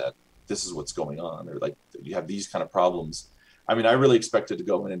idea that this is what's going on, or like you have these kind of problems. I mean, I really expected to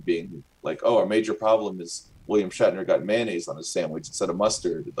go in and being like, oh, our major problem is William Shatner got mayonnaise on his sandwich instead of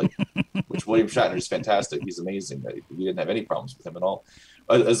mustard, like, which William Shatner is fantastic. He's amazing. We didn't have any problems with him at all,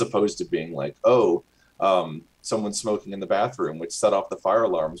 as opposed to being like, oh, someone smoking in the bathroom, which set off the fire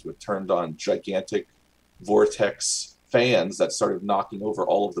alarms, which turned on gigantic vortex fans that started knocking over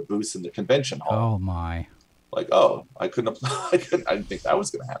all of the booths in the convention hall. Oh my! Like, oh, I didn't think that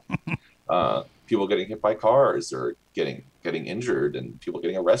was going to happen. People getting hit by cars or getting injured, and people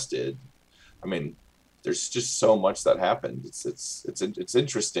getting arrested. I mean, there's just so much that happened. It's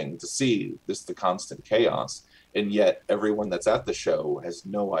interesting to see the constant chaos, and yet everyone that's at the show has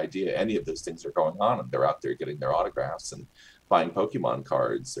no idea any of those things are going on, and they're out there getting their autographs and buying Pokemon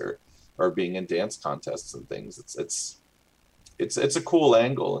cards or being in dance contests and things. It's a cool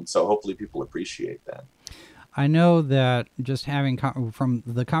angle, and so hopefully people appreciate that. I know that just having from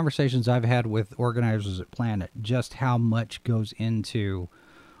the conversations I've had with organizers at Planet, just how much goes into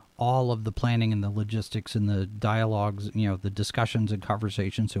all of the planning and the logistics and the dialogues, you know, the discussions and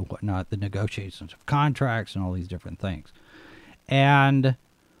conversations and whatnot, the negotiations of contracts and all these different things. And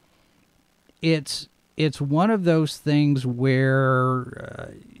it's one of those things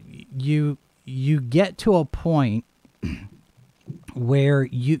where you get to a point where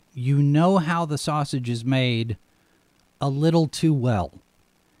you know how the sausage is made a little too well,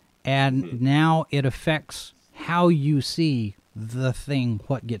 and now it affects how you see the thing,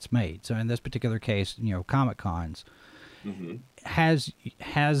 what gets made. So in this particular case, you know, Comic-Cons, has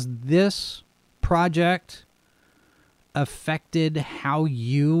this project affected how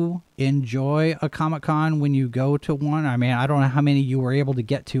you enjoy a Comic-Con when you go to one? I mean, I don't know how many you were able to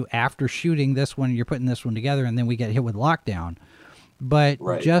get to after shooting this one. You're putting this one together, and then we get hit with lockdown. But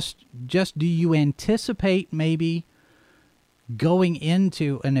right. just do you anticipate maybe going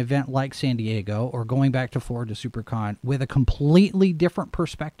into an event like San Diego or going back to Florida SuperCon with a completely different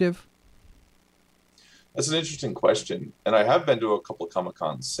perspective? That's an interesting question. And I have been to a couple of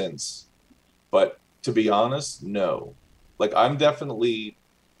Comic-Cons since, but to be honest, no. Like, I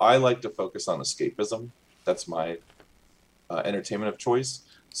like to focus on escapism. That's my entertainment of choice.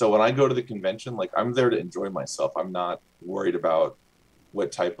 So when I go to the convention, like, I'm there to enjoy myself. I'm not worried about what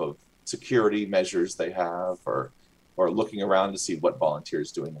type of security measures they have or looking around to see what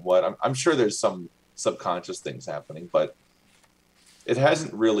volunteers doing what. I'm sure there's some subconscious things happening, but it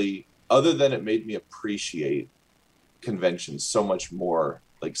hasn't really, other than it made me appreciate conventions so much more,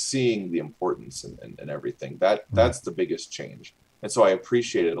 like seeing the importance and everything. That's the biggest change. And so I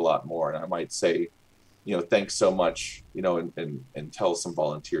appreciate it a lot more. And I might say, you know, thanks so much, you know, and tell some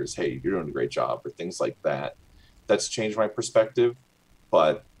volunteers, hey, you're doing a great job, or things like that. That's changed my perspective.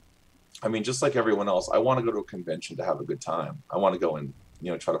 But I mean, just like everyone else, I want to go to a convention to have a good time. I want to go and,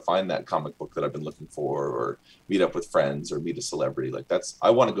 you know, try to find that comic book that I've been looking for, or meet up with friends, or meet a celebrity. Like,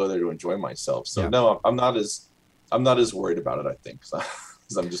 I want to go there to enjoy myself. So no, I'm not as worried about it, I think,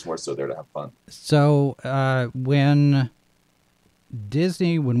 because I'm just more so there to have fun. So when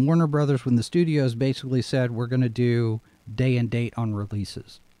Warner Brothers, when the studios basically said, we're going to do day and date on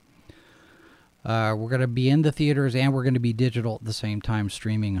releases, we're going to be in the theaters and we're going to be digital at the same time,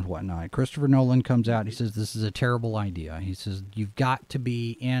 streaming and whatnot. Christopher Nolan comes out. He says, this is a terrible idea. He says, you've got to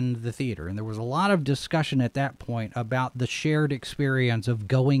be in the theater. And there was a lot of discussion at that point about the shared experience of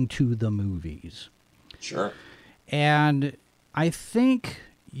going to the movies. Sure. And I think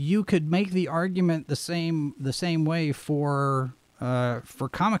you could make the argument the same way for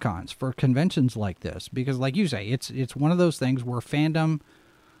Comic-Cons, for conventions like this, because like you say, it's one of those things where fandom,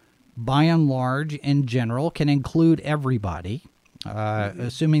 by and large, in general, can include everybody,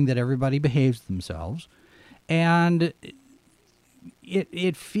 assuming that everybody behaves themselves. And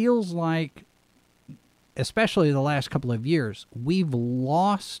it feels like, especially the last couple of years, we've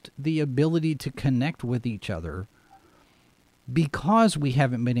lost the ability to connect with each other because we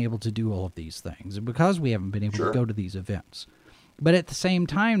haven't been able to do all of these things, and because we haven't been able to go to these events. But at the same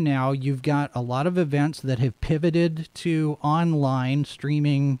time now, you've got a lot of events that have pivoted to online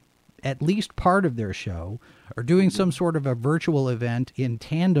streaming at least part of their show, or doing some sort of a virtual event in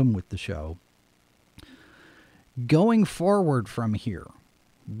tandem with the show. Going forward from here,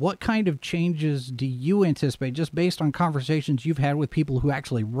 what kind of changes do you anticipate, just based on conversations you've had with people who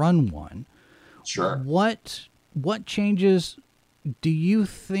actually run one? Sure. What changes do you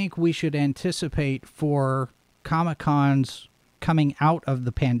think we should anticipate for Comic-Cons coming out of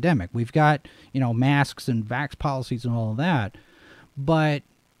the pandemic? We've got, you know, masks and vax policies and all of that, but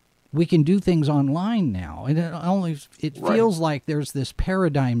we can do things online now, and it Right. feels like there's this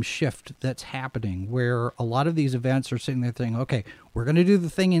paradigm shift that's happening where a lot of these events are sitting there thinking, okay, we're going to do the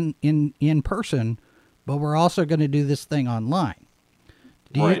thing in person, but we're also going to do this thing online.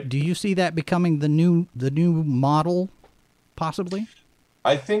 Do you see that becoming the new model, possibly?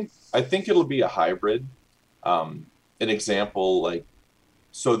 I think it'll be a hybrid. An example, like,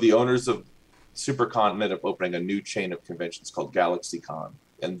 so the owners of SuperCon ended up opening a new chain of conventions called GalaxyCon,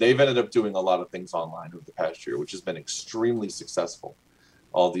 and they've ended up doing a lot of things online over the past year, which has been extremely successful.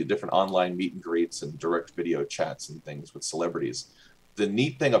 All the different online meet and greets and direct video chats and things with celebrities. The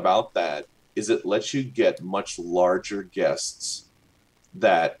neat thing about that is it lets you get much larger guests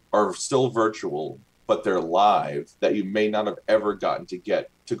that are still virtual, but they're live, that you may not have ever gotten to get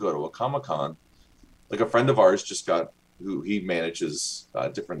to go to a Comic-Con. Like a friend of ours who he manages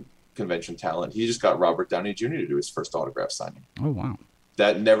different convention talent. He just got Robert Downey Jr. to do his first autograph signing. Oh, wow.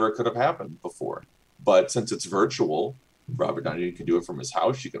 That never could have happened before. But since it's virtual, Robert Downey Jr. can do it from his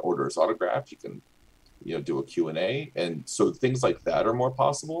house. You can order his autograph. You can, do a Q&A. And so things like that are more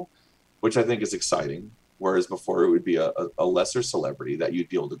possible, which I think is exciting. Whereas before it would be a lesser celebrity that you'd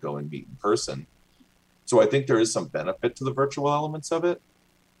be able to go and meet in person. So I think there is some benefit to the virtual elements of it.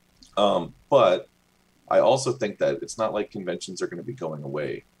 But I also think that it's not like conventions are going to be going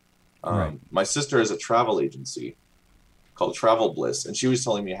away. Right. My sister has a travel agency called Travel Bliss, and she was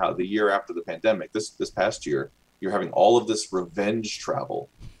telling me how the year after the pandemic, this past year, you're having all of this revenge travel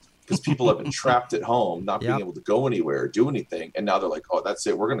because people have been trapped at home, not being able to go anywhere, do anything, and now they're like, oh, that's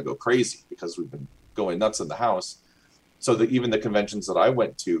it, we're going to go crazy because we've been going nuts in the house. So that even the conventions that I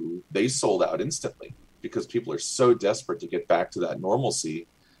went to, they sold out instantly because people are so desperate to get back to that normalcy.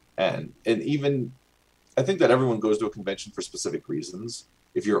 And even I think that everyone goes to a convention for specific reasons.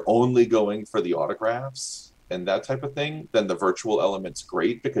 If you're only going for the autographs and that type of thing, then the virtual element's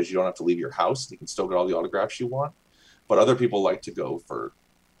great because you don't have to leave your house. You can still get all the autographs you want. But other people like to go for,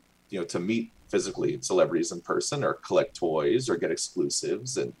 to meet physically celebrities in person or collect toys or get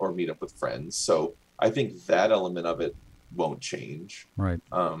exclusives or meet up with friends. So I think that element of it won't change. Right.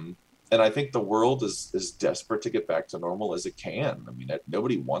 And I think the world is desperate to get back to normal as it can. I mean,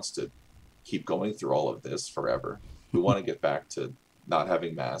 nobody wants to keep going through all of this forever. We want to get back to not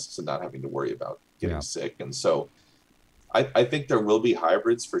having masks and not having to worry about getting sick. And so I think there will be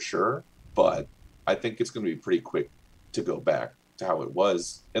hybrids for sure, but I think it's going to be pretty quick to go back to how it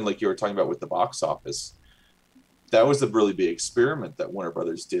was. And like you were talking about with the box office, that was a really big experiment that Warner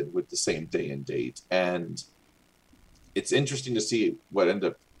Brothers did with the same day and date. And it's interesting to see what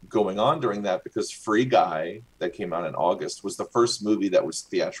ended up going on during that, because Free Guy, that came out in August, was the first movie that was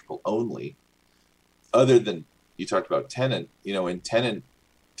theatrical only, other than you talked about Tenet, and Tenet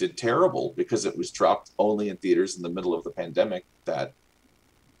did terrible because it was dropped only in theaters in the middle of the pandemic that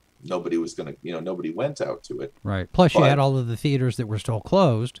nobody was going to, nobody went out to it. Right. Plus you had all of the theaters that were still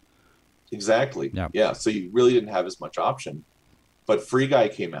closed. Exactly. Yep. Yeah. So you really didn't have as much option. But Free Guy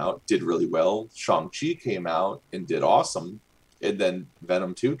came out, did really well. Shang-Chi came out and did awesome. And then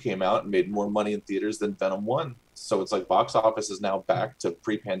Venom 2 came out and made more money in theaters than Venom 1. So it's like box office is now back to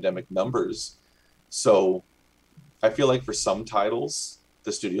pre-pandemic numbers. So I feel like for some titles,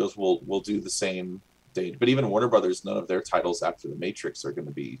 the studios will do the same date. But even Warner Brothers, none of their titles after The Matrix are going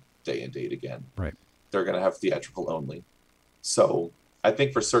to be day and date again. Right. They're going to have theatrical only. So I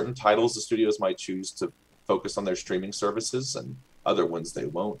think for certain titles, the studios might choose to focus on their streaming services, and other ones they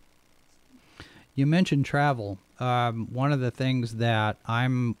won't. You mentioned travel. One of the things that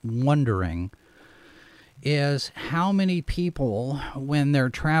I'm wondering is how many people, when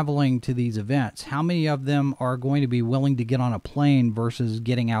they're traveling to these events, how many of them are going to be willing to get on a plane versus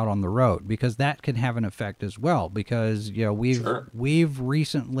getting out on the road? Because that could have an effect as well. Because we've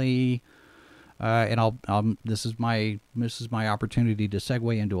recently, and this is my opportunity to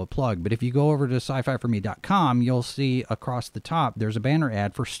segue into a plug. But if you go over to sci-fi4me.com, you'll see across the top there's a banner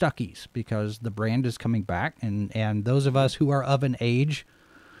ad for Stuckey's, because the brand is coming back, and those of us who are of an age,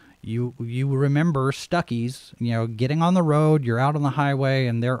 you remember Stuckey's, getting on the road, you're out on the highway,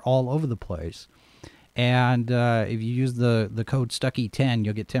 and they're all over the place. And if you use the code Stuckey10,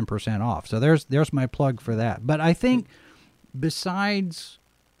 you'll get 10% off. So there's my plug for that. But I think besides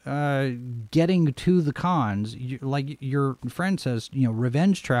getting to the cons, like your friend says,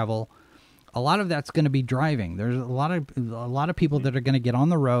 revenge travel, a lot of that's going to be driving. There's a lot of people that are going to get on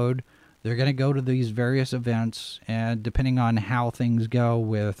the road. They're going to go to these various events, and depending on how things go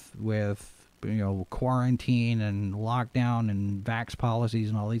with quarantine and lockdown and vax policies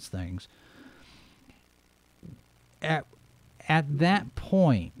and all these things, at that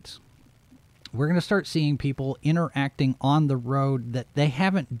point, we're going to start seeing people interacting on the road that they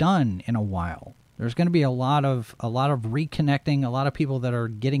haven't done in a while. There's going to be a lot of reconnecting, a lot of people that are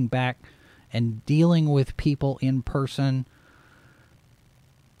getting back and dealing with people in person.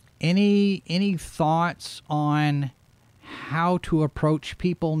 Any thoughts on how to approach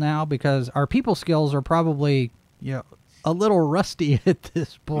people now? Because our people skills are probably, a little rusty at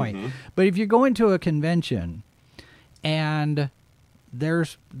this point. Mm-hmm. But if you go into a convention and there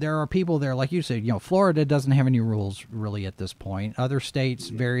are people there, like you said, Florida doesn't have any rules really at this point. Other states,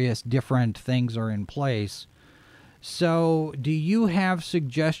 various different things are in place. So do you have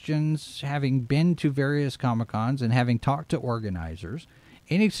suggestions, having been to various Comic-Cons and having talked to organizers,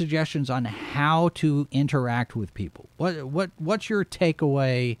 any suggestions on how to interact with people? What's your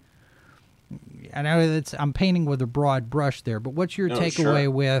takeaway? I know I'm painting with a broad brush there, but what's your takeaway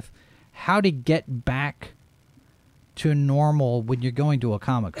with how to get back to normal when you're going to a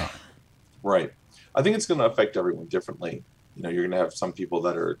Comic-Con? Right. I think it's going to affect everyone differently. You're going to have some people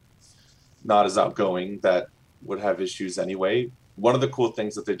that are not as outgoing that would have issues anyway. One of the cool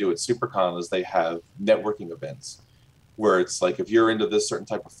things that they do at SuperCon is they have networking events where it's like, if you're into this certain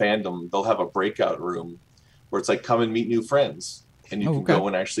type of fandom, they'll have a breakout room where it's like, come and meet new friends. And you can go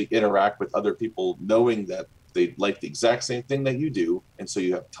and actually interact with other people knowing that they like the exact same thing that you do. And so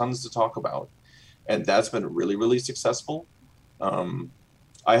you have tons to talk about. And that's been really, really successful.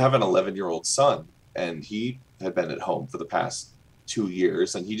 I have an 11-year-old son, and he had been at home for the past 2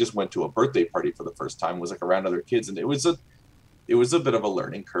 years. And he just went to a birthday party for the first time, was like around other kids. And it was a bit of a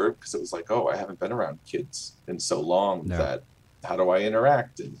learning curve, because it was like, I haven't been around kids in so long that how do I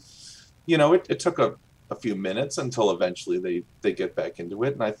interact? And, it took a few minutes until eventually they get back into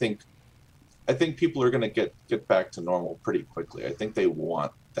it. And I think people are going to get back to normal pretty quickly. I think they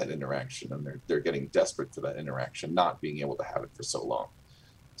want that interaction, and they're getting desperate for that interaction, not being able to have it for so long.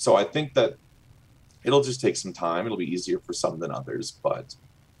 So I think that it'll just take some time. It'll be easier for some than others, but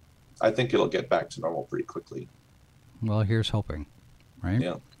I think it'll get back to normal pretty quickly. Well, here's hoping, right?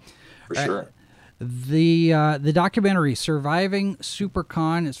 Yeah, for sure. The documentary Surviving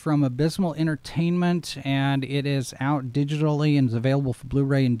SuperCon is from Abysmal Entertainment, and it is out digitally and is available for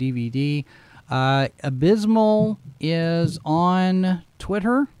Blu-ray and DVD. Abysmal is on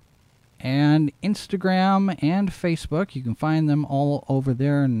Twitter and Instagram and Facebook. You can find them all over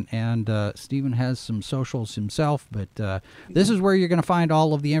there, and Stephen has some socials himself, but this is where you're going to find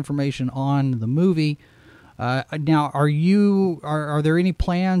all of the information on the movie. Now, are there any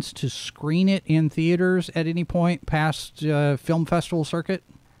plans to screen it in theaters at any point past film festival circuit?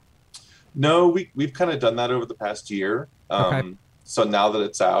 No, we've kind of done that over the past year. Okay. So now that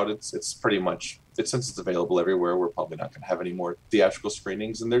it's out, it's pretty much, since it's available everywhere, we're probably not going to have any more theatrical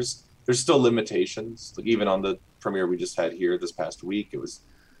screenings. And there's still limitations. Like even on the premiere we just had here this past week, it was,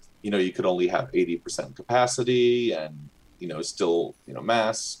 you could only have 80% capacity, and still,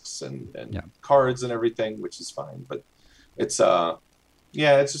 masks and cards and everything, which is fine. But it's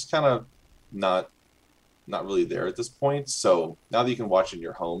just kind of not really there at this point. So now that you can watch in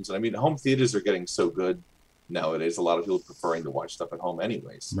your homes, and I mean, home theaters are getting so good nowadays. A lot of people preferring to watch stuff at home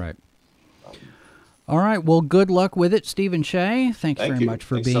anyways. Right. All right. Well, good luck with it, Stephen Shea. Thanks very much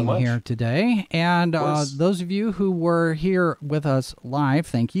for being here today. And those of you who were here with us live,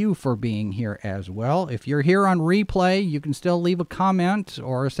 thank you for being here as well. If you're here on replay, you can still leave a comment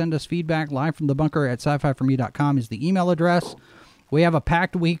or send us feedback live from the bunker at sci-fi4me.com is the email address. We have a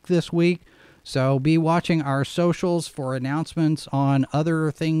packed week this week, so be watching our socials for announcements on other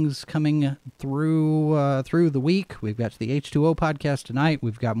things coming through the week. We've got the H2O podcast tonight.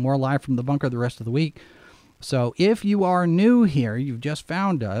 We've got more live from the bunker the rest of the week. So if you are new here, you've just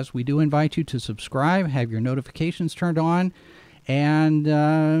found us, we do invite you to subscribe, have your notifications turned on,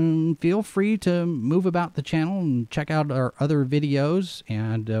 and feel free to move about the channel and check out our other videos.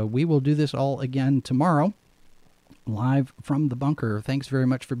 And we will do this all again tomorrow, live from the bunker. Thanks very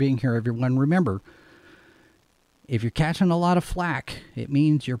much for being here, everyone. Remember, if you're catching a lot of flack, it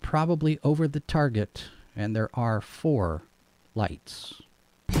means you're probably over the target, and there are 4 lights.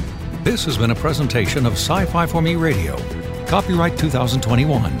 This has been a presentation of Sci-Fi for Me Radio. Copyright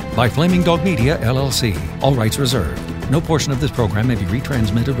 2021 by Flaming Dog Media, LLC. All rights reserved. No portion of this program may be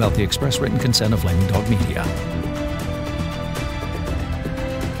retransmitted without the express written consent of Flaming Dog Media.